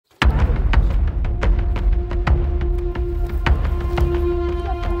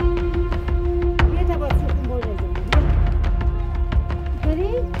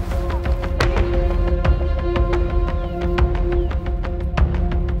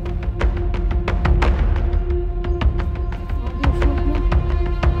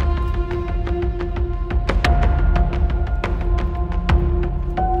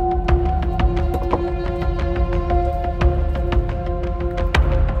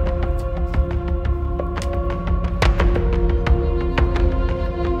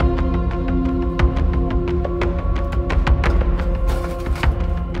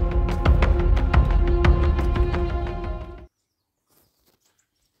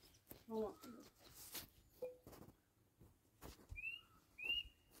هوا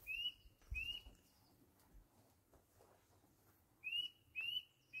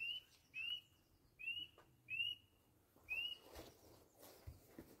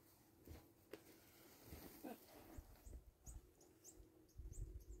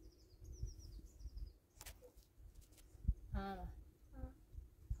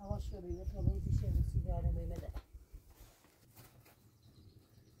شوریده تا باید شه سیگاره ببده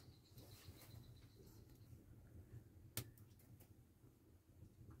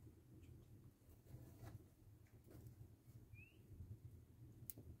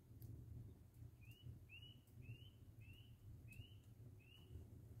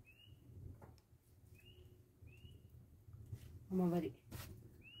اما بری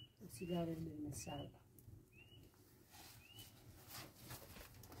سیگاره ببینه سر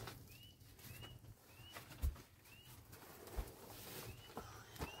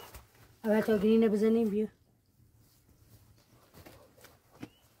اول تا گرینه بزنیم بیا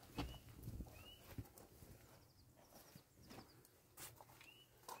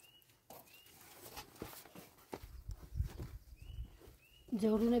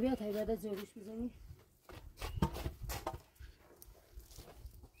جارو نبیاد های بعد از جاروش بزنیم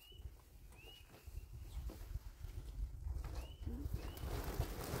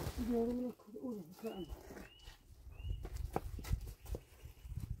جارو نکن اون بکنم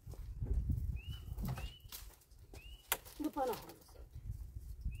پناه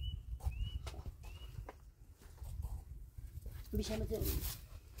بیشتر می‌ذارم.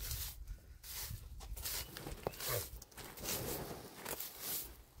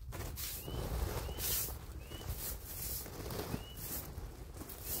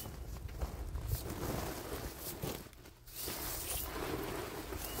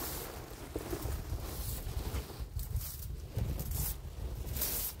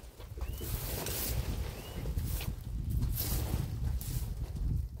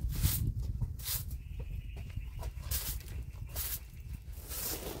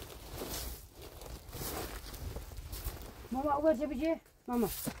 ماما اول چه بچه؟ ماما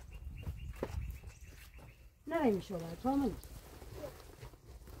نه میشه ولی تو من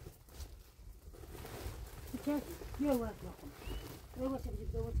چه بیا وقت نکن اول چه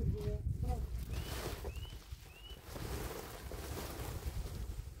بچه اول چه بچه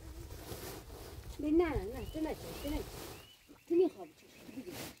نه نه تو میخوابی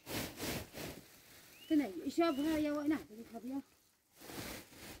تو نه اشرب ها یا نه تو میخوابی ها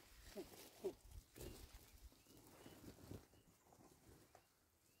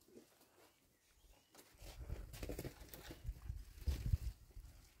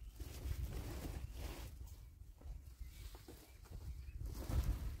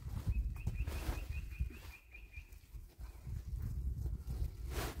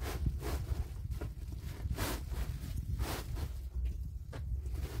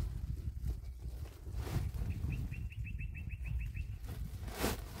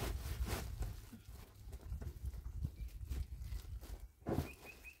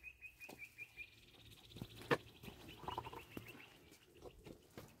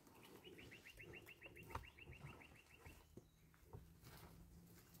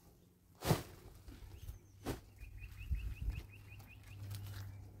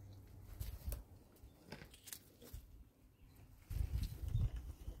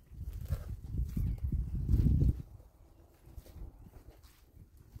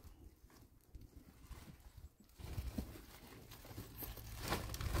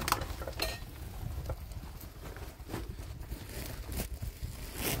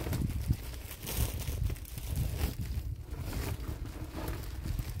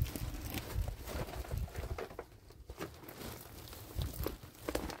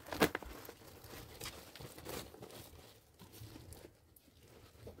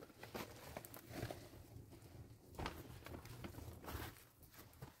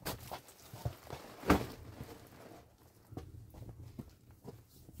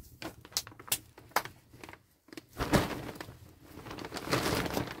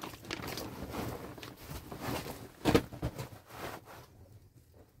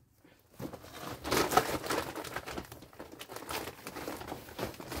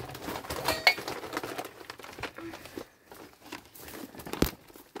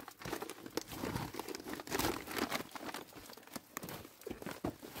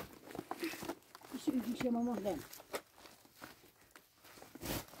میشه ماما لم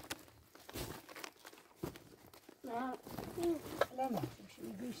نه لم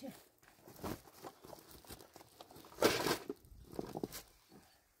میشه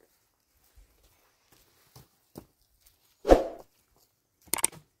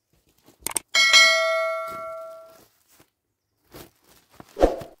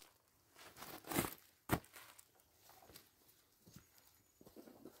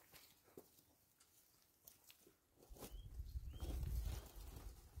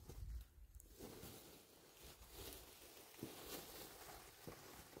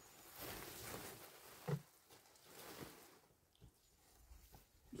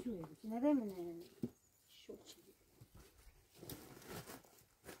شويه بس هذا من شو كذي.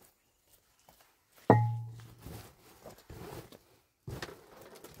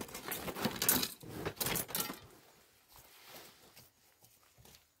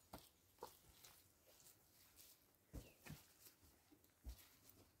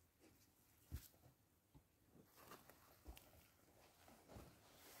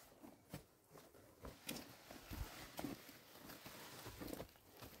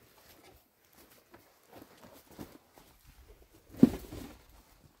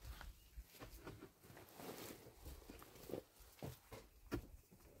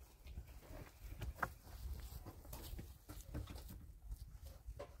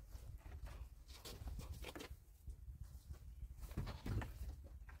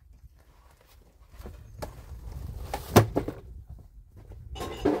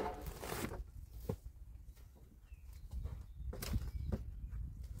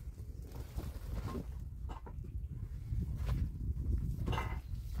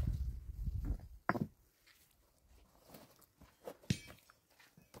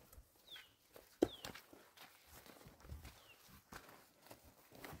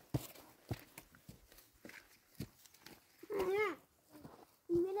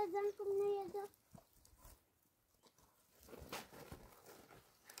 لازمكم نيجا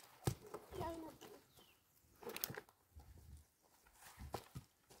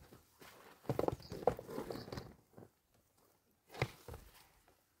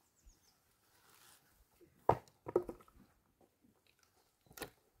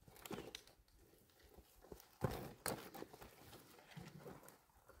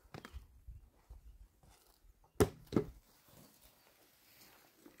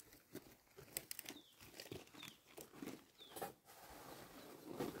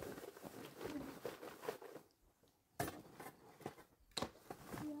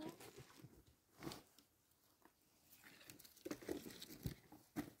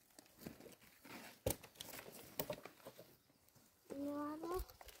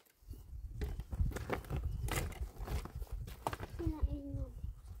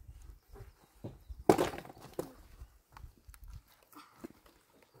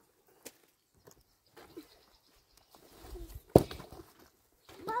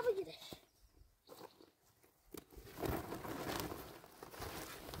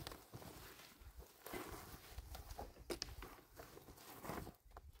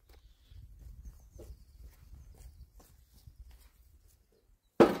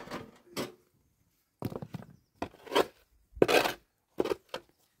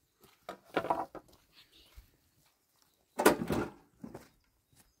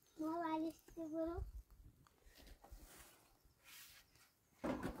برو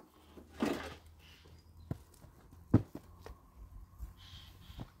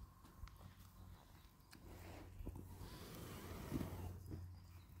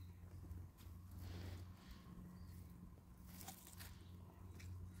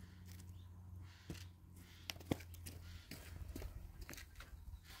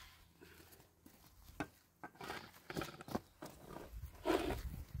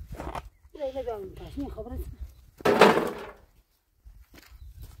إذا قام تاسمين خبرت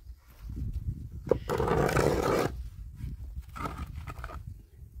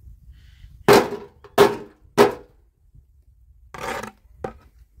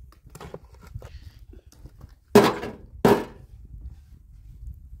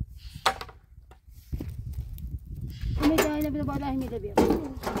هم جاينا بالبالا هني دبير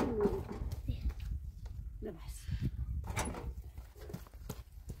لا بحس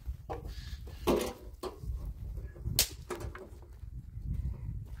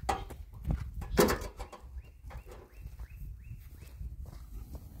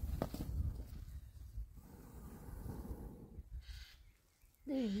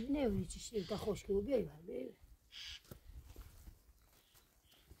نه ولی چیزی تا خوشگل بیای بله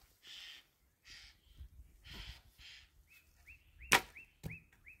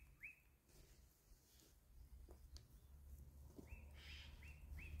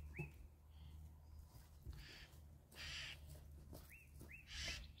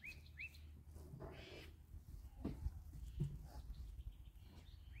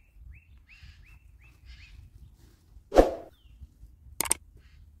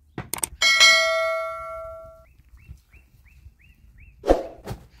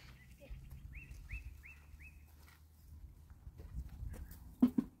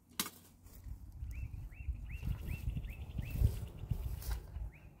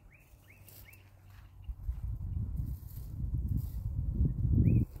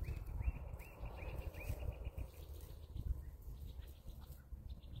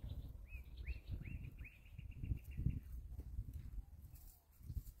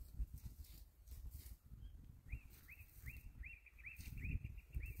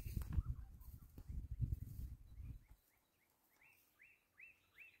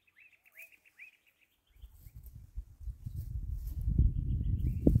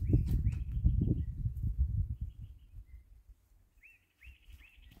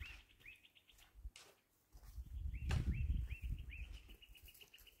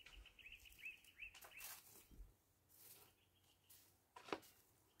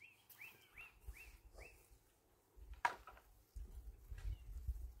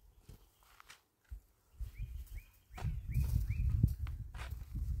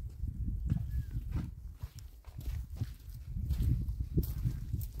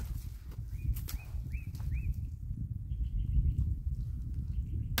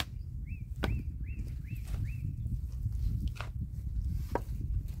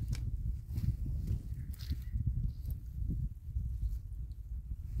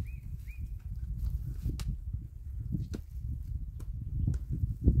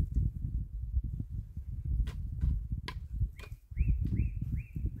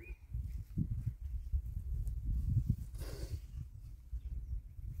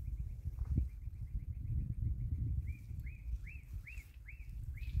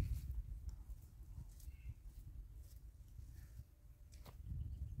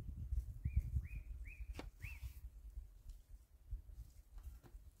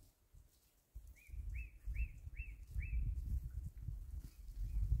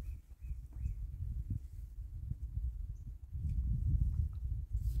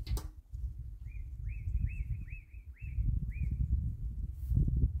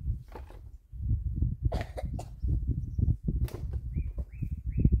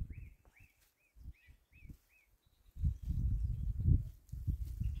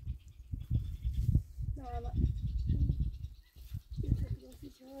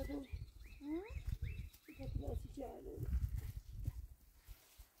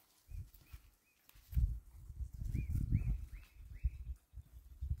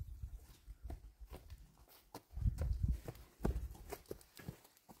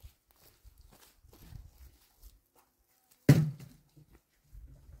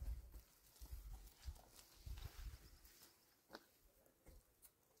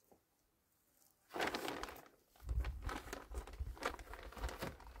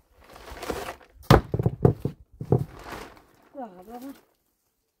Baba.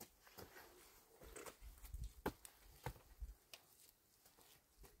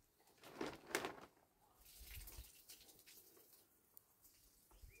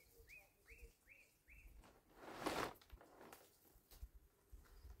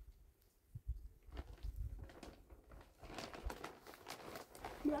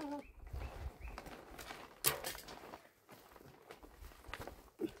 Ya.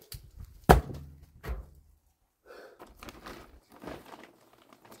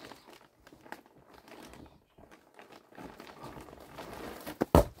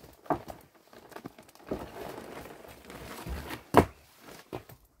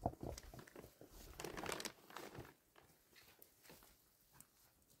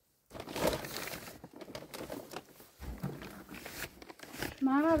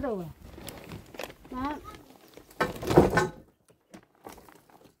 Mohammad da var.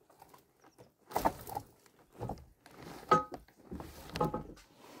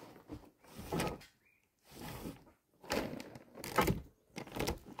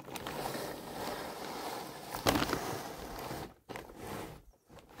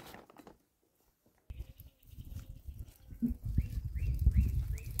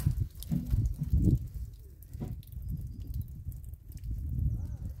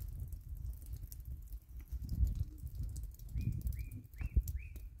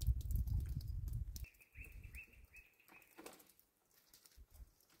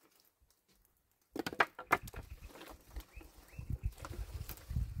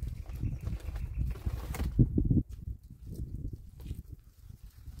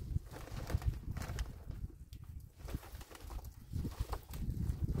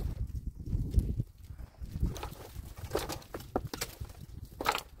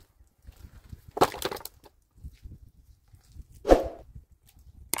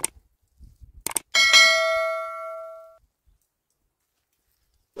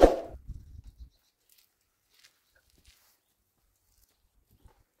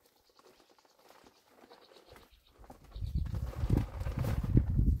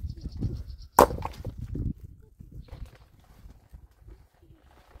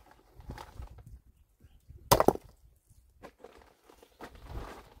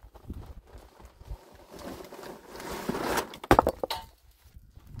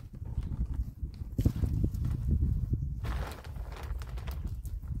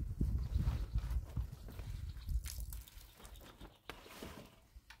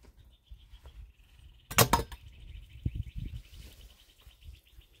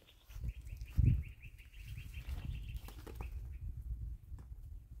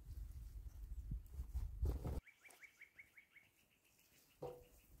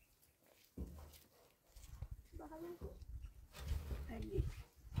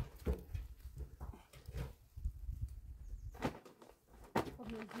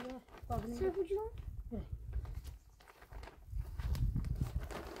 Sırpıcı.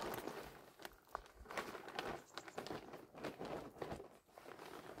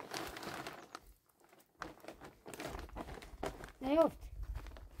 Ne yok?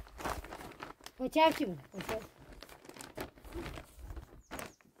 Koçar kim? Koçar.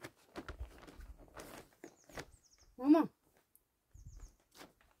 Mama.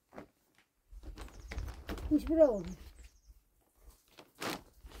 Kuş bile oldu.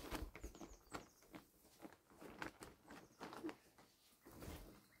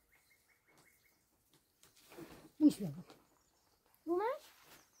 Kuş bile. Bu ne?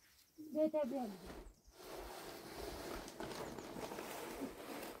 Beter bir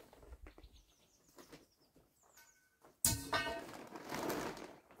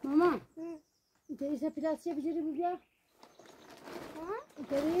Mama. İçerisi pilav yapacağız bu ya. Ha?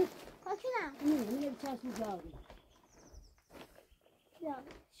 İçeri. Kaçına? Ne bir çalışmış lazım. Ya.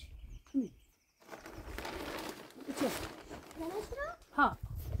 İçer. Neresi? Ha.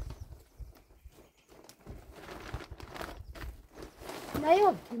 Ne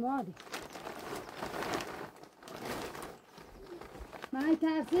yok ki hadi. Ben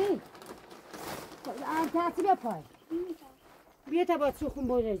tersi. Ben tersi yapayım. Bir tabak sokum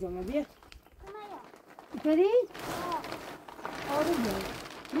boyayacağım bir. Buna yok. İçeri. Ha. Aldım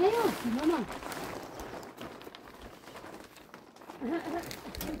ya. Ne yoksun ama?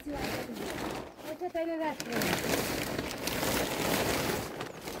 O çatayla rastlayalım.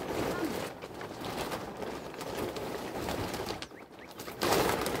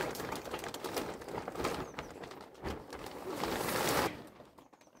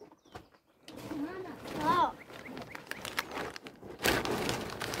 Ja.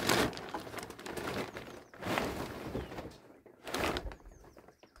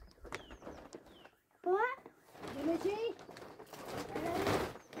 Vad? Böyle şey.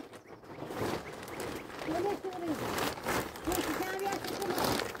 Böyle sorayım. Peki sen bir yaşasın mı?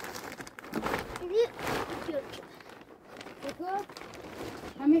 Det är Bakın.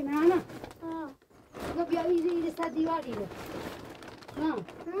 Hamid mana? Ja. Yok ya iyi sadi var iyi. Ha.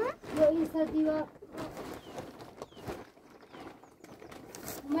 Mm. Yok iyi sadi var.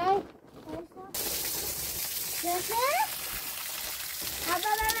 Ne? Kanske?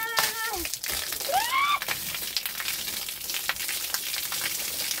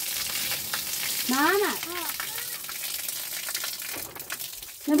 Mana?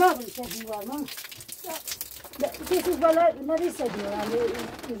 Ne var bu sadi var mı? Siz böyle ne hissediyor yani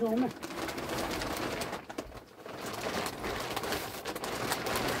üzerine?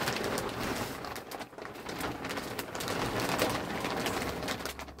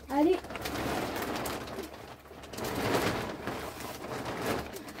 Ali.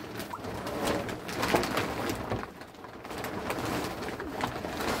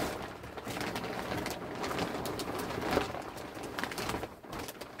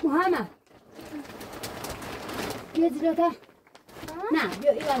 Mohammad. Dia ta. Nah,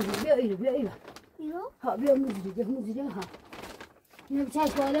 biar iwan. Jo. Ha, biar muzir ha. Ni bicai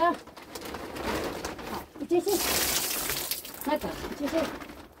sekolah. Ha, bicai. Mata, bicai.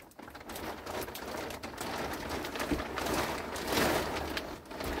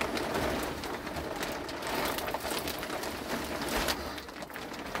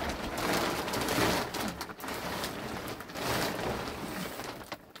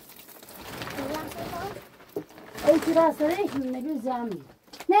 Kira sare şimdi güzel mi?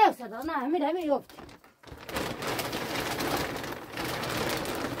 Ne yoksa da ne yok.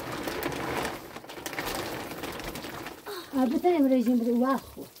 Abi tane rejim bir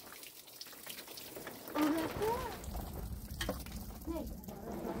uahu.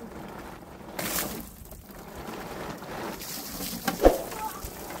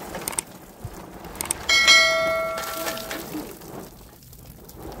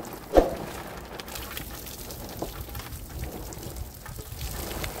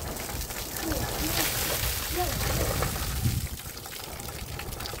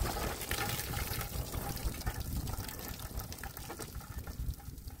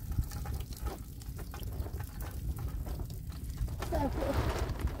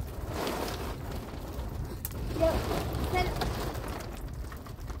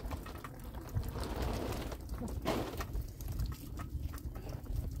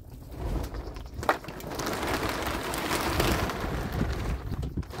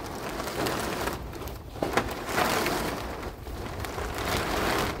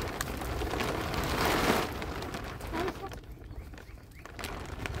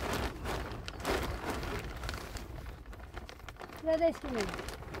 Burada eskimeyin.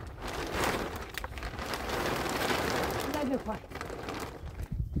 Burada bir koy.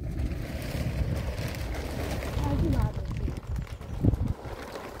 Aldım abi.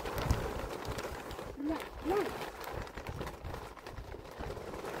 Ne?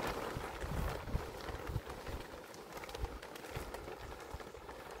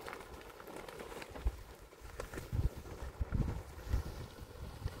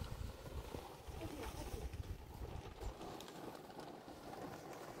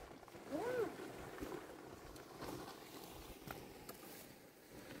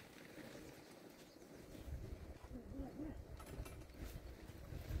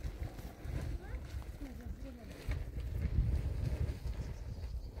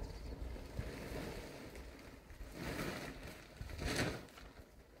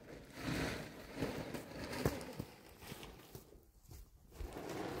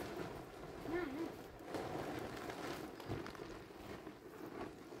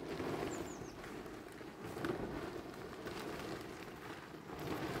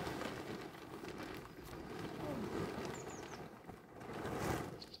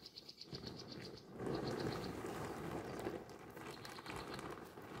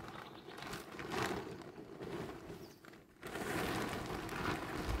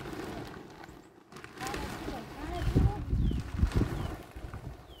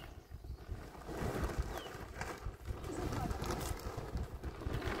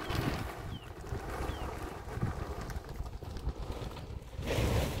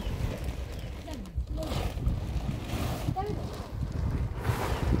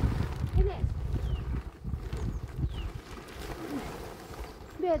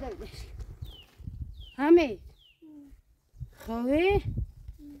 بیا همه خواه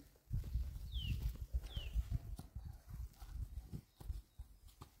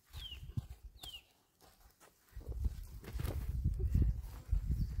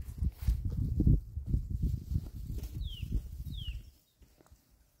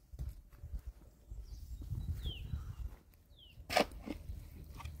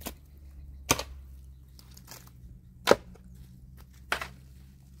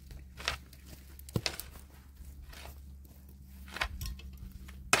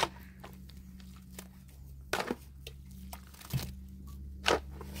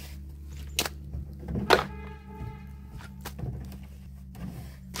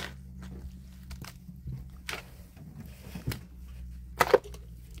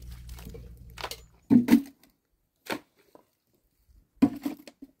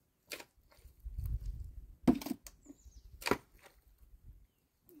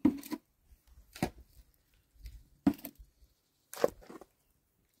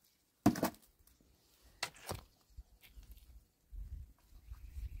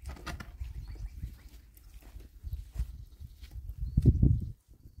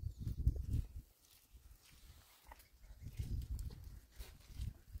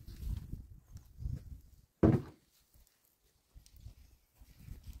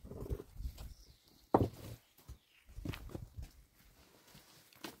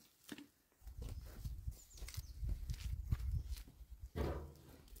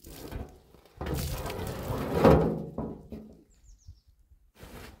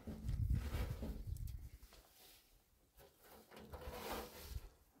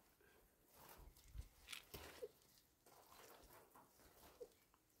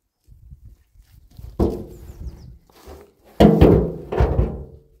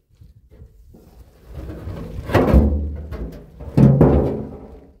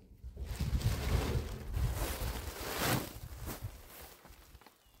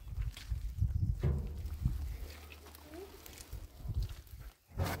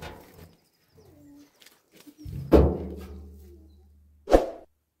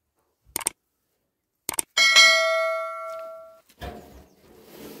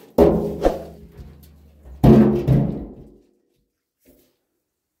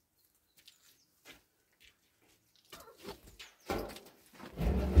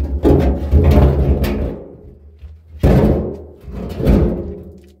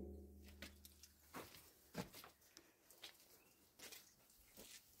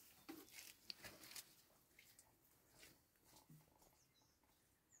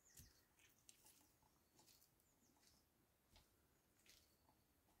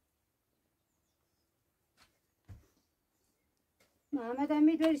محمد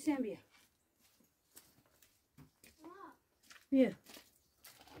امید بریسیم بیا بیا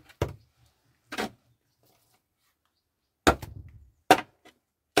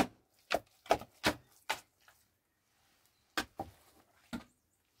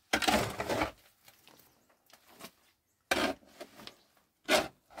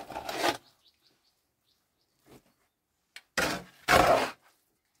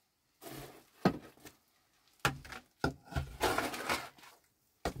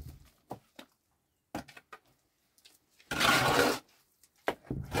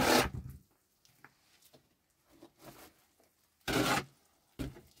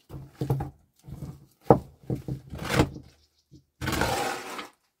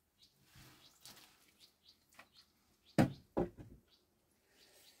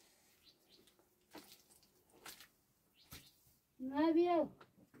نه بیا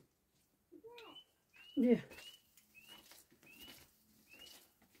بیا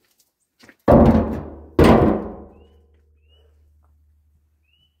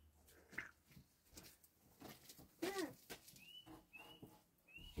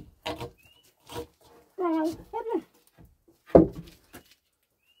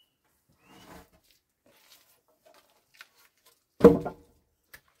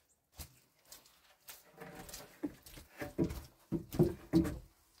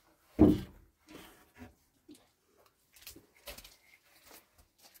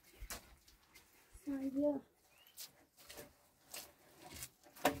بیا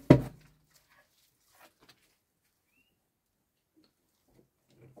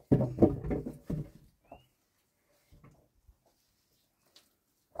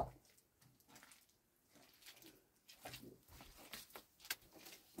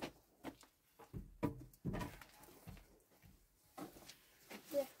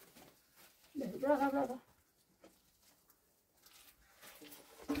برا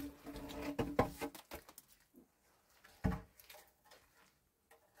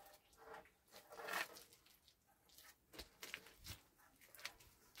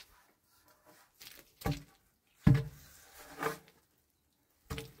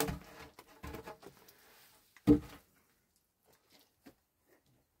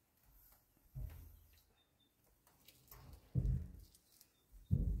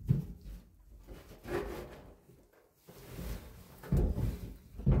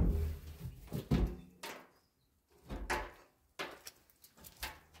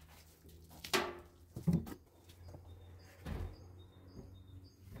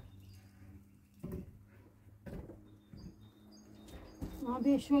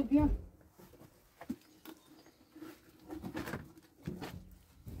بیا شد بیا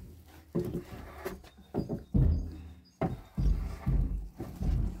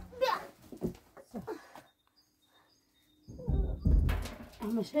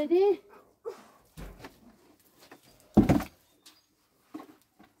اما شدی؟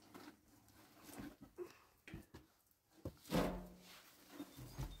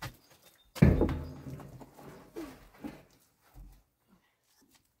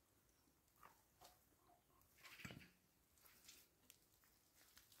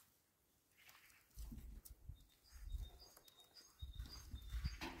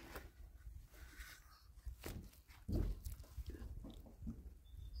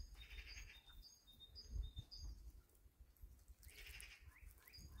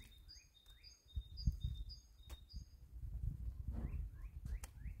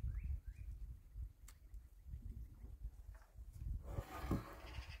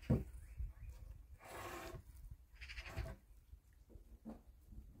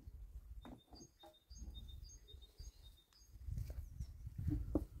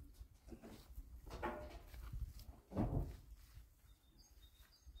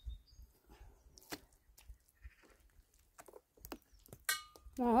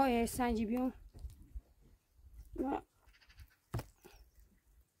 ماهای سنجی بیون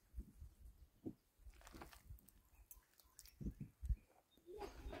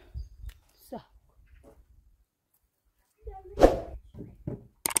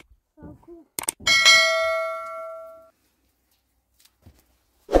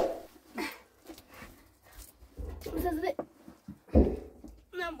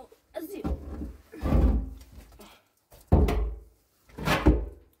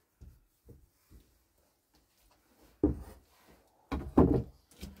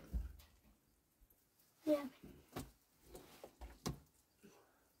Yeah.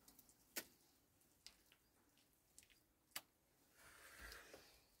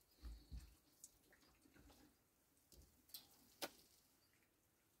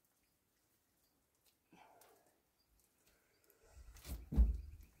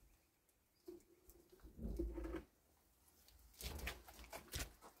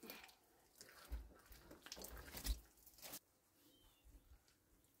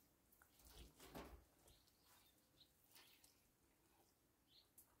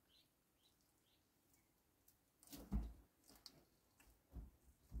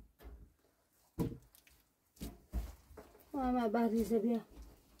 محمد بریزه بیا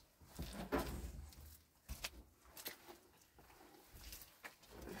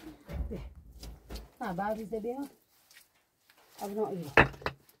بریزه بیا ابنا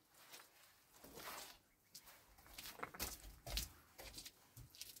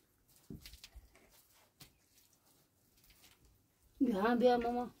ایران بیا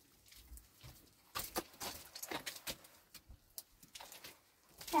ماما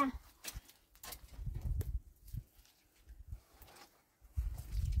Yeah.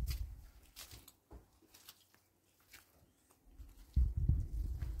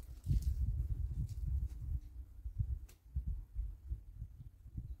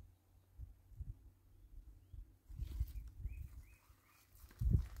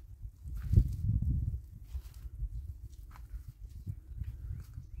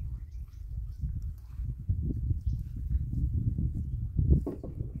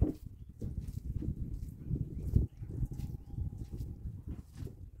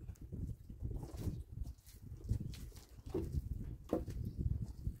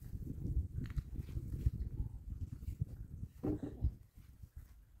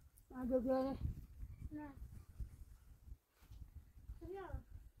 بیاره نه. بیا.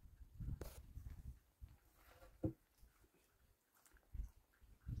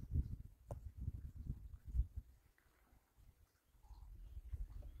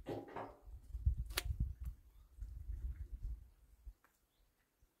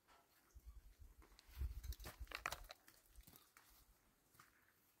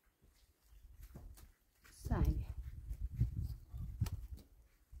 سنگ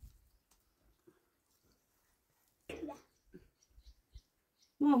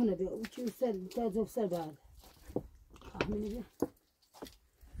ما هونه بیا او چی سر تازه سر بعد همینه بیا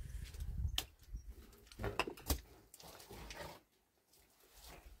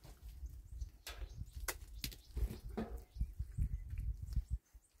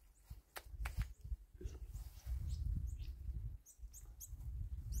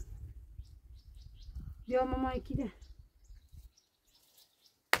بیا ماما یکی ده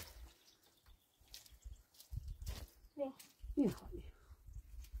بیا. بیا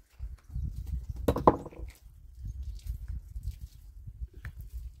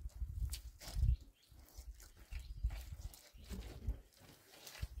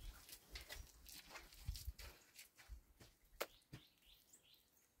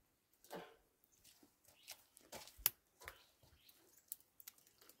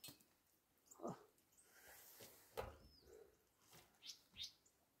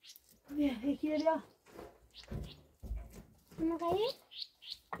یکی بیا نخواهی؟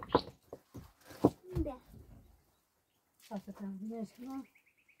 بیا صافه تنظیمش کنم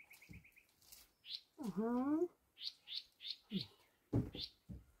آها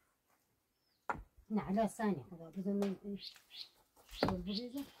نه لا ثانیه خدا بذار من شرب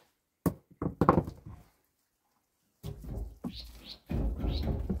بریزم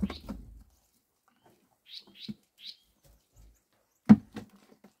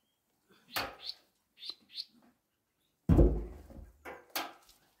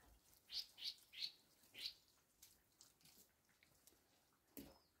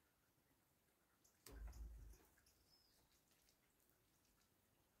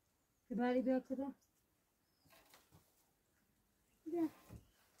ببری بیا کدام بیا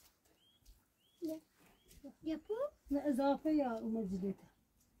بیا بیا پو نه اضافه یا مجلته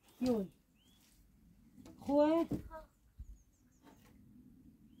یوی خواه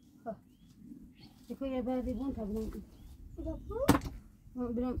سکو یه بعدی بون تا برام بیا پو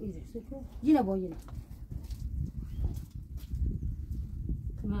برام ایزه سکو یه با یه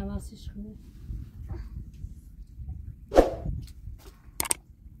کم عواسش خواه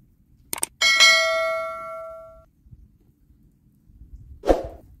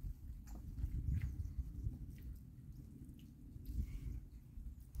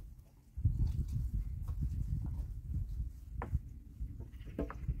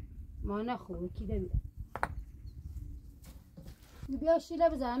ما نخوه کی ده بیا شیله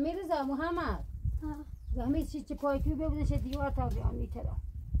بزن میرزا محمد همه چیز چه پای توی ببودش دیوار تا بیان میترم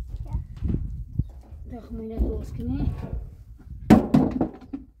دخمینه دوست کنی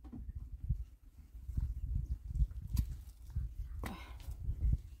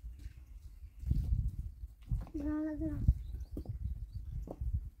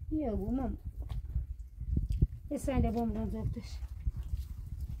یا بومم اسنده بوم رو زفتش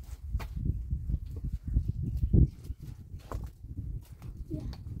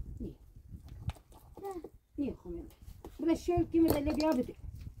نی خونه بلا شول کی مدل بیا بده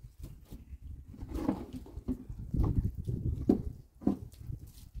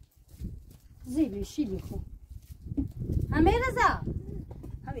زیبی شیلی خو همه رضا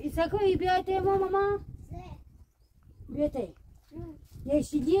همه ایساکوی بیایته ماما بیایته یه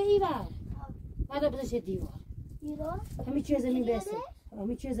شیلیه ایوار بعد بذارش دیوار همه چیز زمین بیسته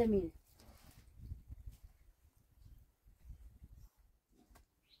همه چیز زمین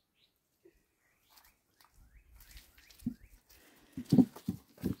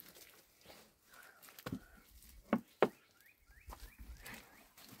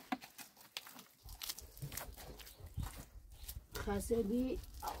خاصی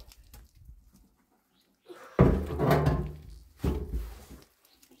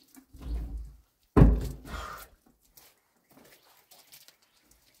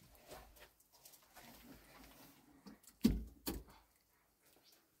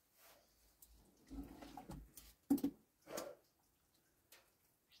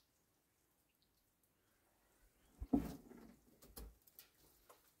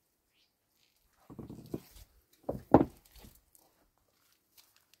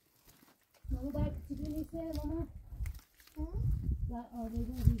ماما باید چیزی نیسته ماما باید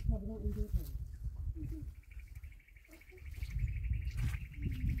آرزو هیچ نبودم اینجا کنیم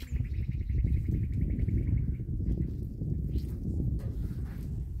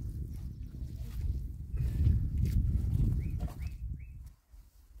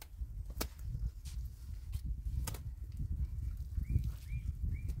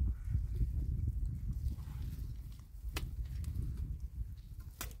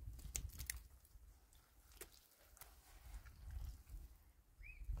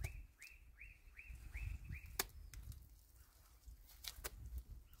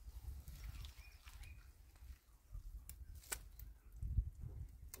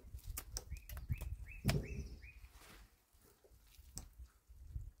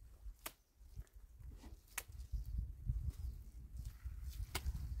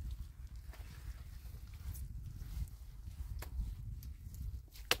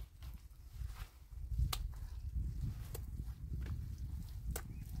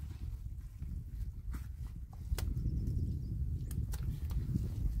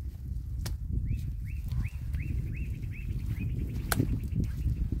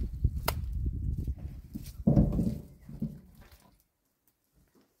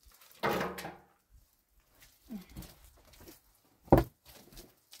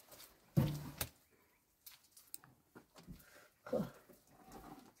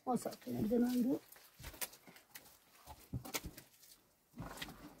مساكن بدنا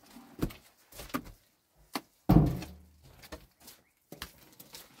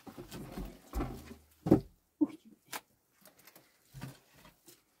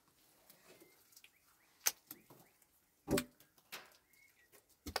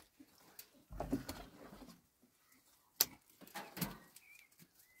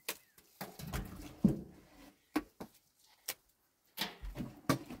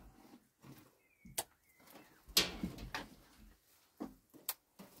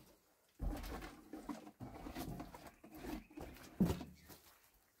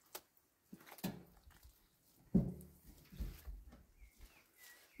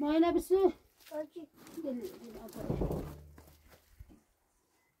ما اینا بسو باجی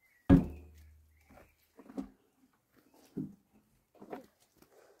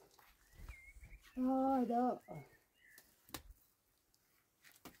دا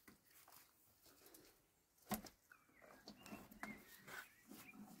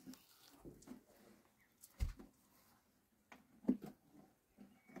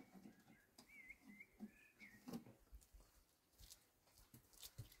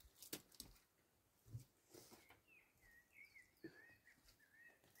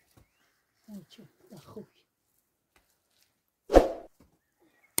ده خوب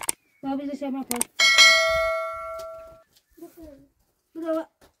با بیزه شما کن بدا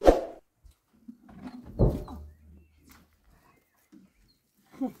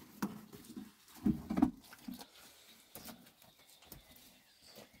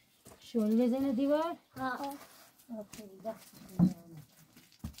شوری بزنه دیوار ها آفرین دست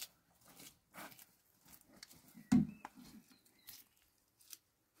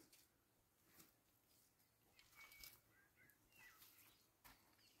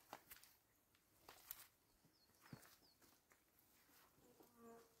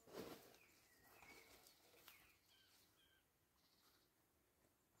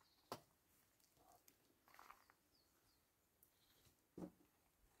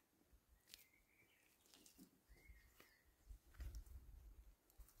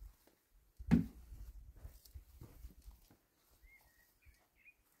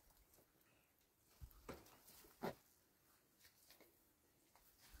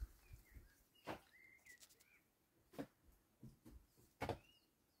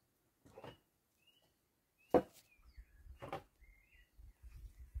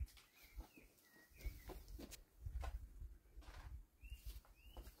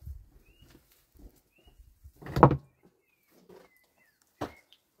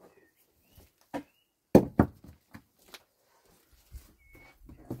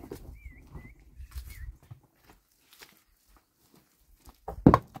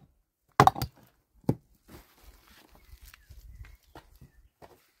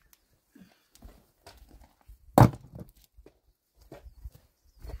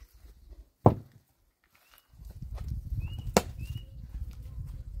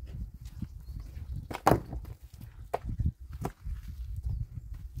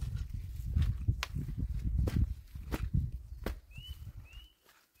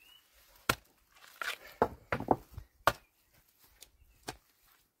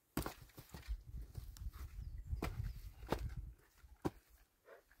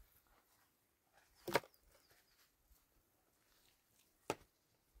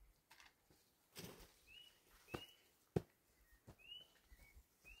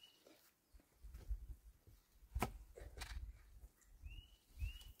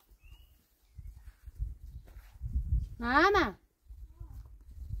ماما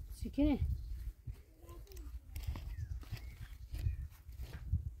سكينة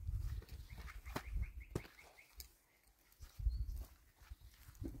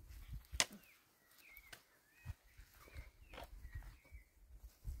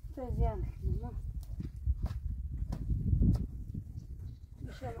تزيان ماما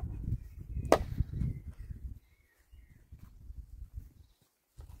إن شاء الله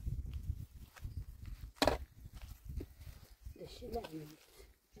لا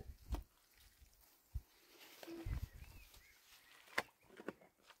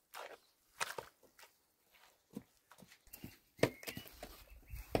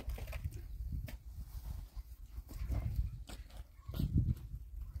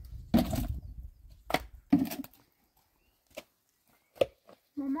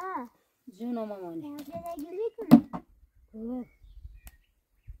ماما جونو ماماني ماذا يجريكم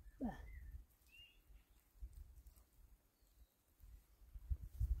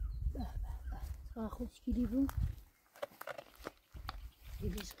خوشگلی بود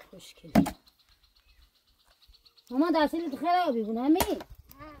دیدیش خوشگلی ماما دستیلت خرابی بود همین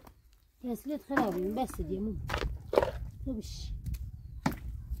دستیلت خرابی بود بس دیمون تو بشی